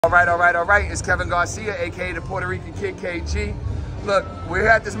right. It's Kevin Garcia, aka the Puerto Rican Kid KG. Look, we're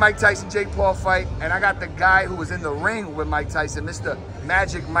at this Mike Tyson Jake Paul fight, and I got the guy who was in the ring with Mike Tyson, Mr.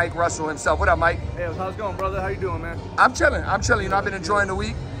 Magic Mike Russell himself. What up, Mike? Hey, how's it going, brother? How you doing, man? I'm chilling. You know, I've been enjoying the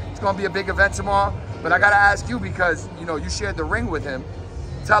week. It's gonna be a big event tomorrow, but I gotta ask you because you know you shared the ring with him.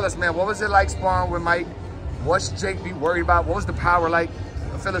 Tell us, man, what was it like sparring with Mike? What's Jake be worried about? What was the power like?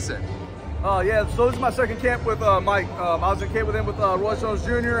 Fill us in. Yeah, so this is my second camp with Mike. I was in camp with him with Roy Jones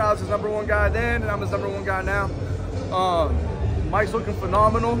Jr. I was his #1 guy then, and I'm his #1 guy now. Mike's looking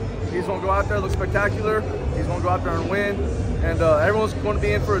phenomenal. He's gonna go out there, look spectacular. He's gonna go out there and win, and everyone's going to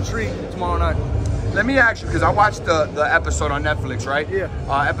be in for a treat tomorrow night. Let me ask you, because I watched the episode on Netflix, right? Yeah.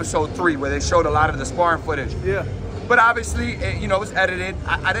 Episode 3, where they showed a lot of the sparring footage. Yeah. But obviously, you know, it was edited.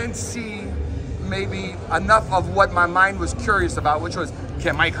 I didn't see maybe enough of what my mind was curious about, which was,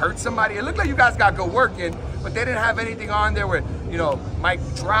 can Mike hurt somebody? It looked like you guys got good work in, but they didn't have anything on there where, you know, Mike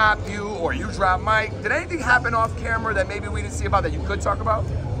dropped you or you dropped Mike. Did anything happen off camera that maybe we didn't see about that you could talk about?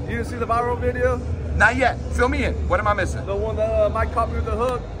 You didn't see the viral video? Not yet. Fill me in. What am I missing? The one that Mike caught me with the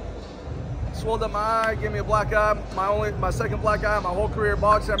hook, swelled up my eye, gave me a black eye, my second black eye, my whole career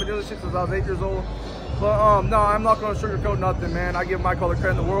boxing. I've been doing this shit since I was 8 years old. But no, I'm not gonna sugarcoat nothing, man. I give Mike all the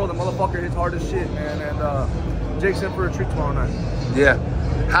credit in the world. The motherfucker hits hard as shit, man. And Jake's in for a treat tomorrow night. Yeah.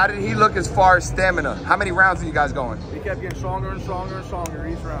 How did he look as far as stamina? How many rounds are you guys going? He kept getting stronger and stronger and stronger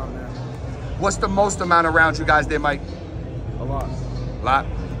each round, man. What's the most amount of rounds you guys did, Mike? A lot. A lot?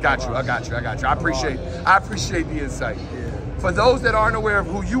 Got you. I got you. I appreciate the insight. Yeah. For those that aren't aware of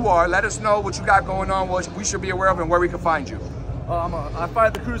who you are, let us know what you got going on, what we should be aware of, and where we can find you. I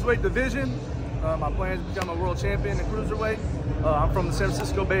fight the cruiserweight division. My plan is to become a world champion in cruiserweight. I'm from the San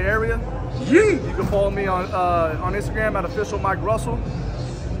Francisco Bay Area. Yee! You can follow me on Instagram at official Mike Russell.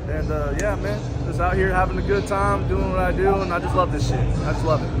 And yeah, man, just out here having a good time, doing what I do, and I just love this shit. I just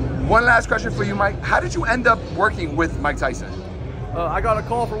love it. One last question for you, Mike. How did you end up working with Mike Tyson? I got a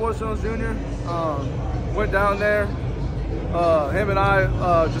call from Roy Jones Jr. Went down there. Him and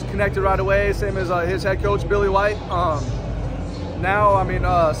I just connected right away, same as his head coach, Billy White. Now, I mean,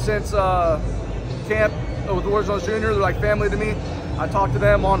 since camp with Roy Jones Jr., they're like family to me. I talk to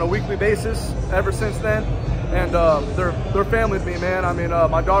them on a weekly basis ever since then. And they're family to me, man. I mean,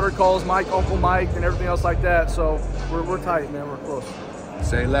 my daughter calls Mike Uncle Mike and everything else like that. So we're tight, man. We're close.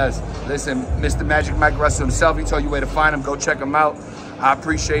 Say less. Listen, Mr. Magic Mike Russell himself, he told you where to find him. Go check him out. I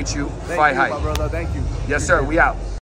appreciate you. Thank you, my brother. Thank you. Yes, sir. We out.